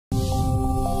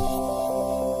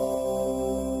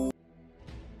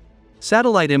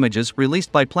Satellite images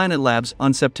released by Planet Labs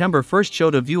on September 1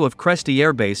 showed a view of Kresty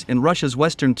Air Base in Russia's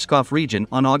western Pskov region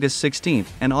on August 16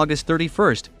 and August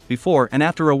 31, before and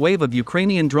after a wave of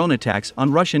Ukrainian drone attacks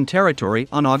on Russian territory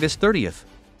on August 30.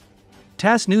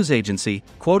 TASS news agency,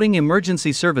 quoting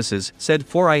emergency services, said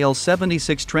 4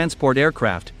 Il-76 transport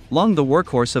aircraft, long the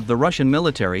workhorse of the Russian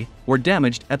military, were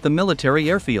damaged at the military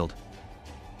airfield.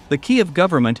 The Kiev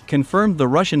government confirmed the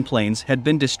Russian planes had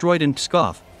been destroyed in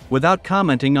Pskov, without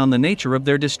commenting on the nature of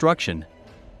their destruction.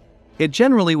 It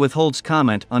generally withholds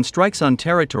comment on strikes on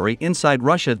territory inside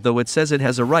Russia, though it says it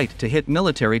has a right to hit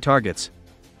military targets.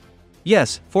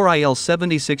 Yes, 4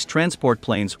 Il-76 transport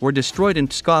planes were destroyed in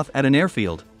Pskov at an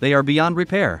airfield. They are beyond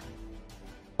repair.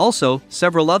 Also,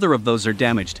 several other of those are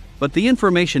damaged, but the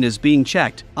information is being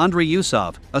checked, Andriy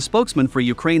Yusov, a spokesman for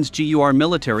Ukraine's GUR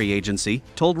military agency,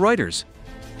 told Reuters.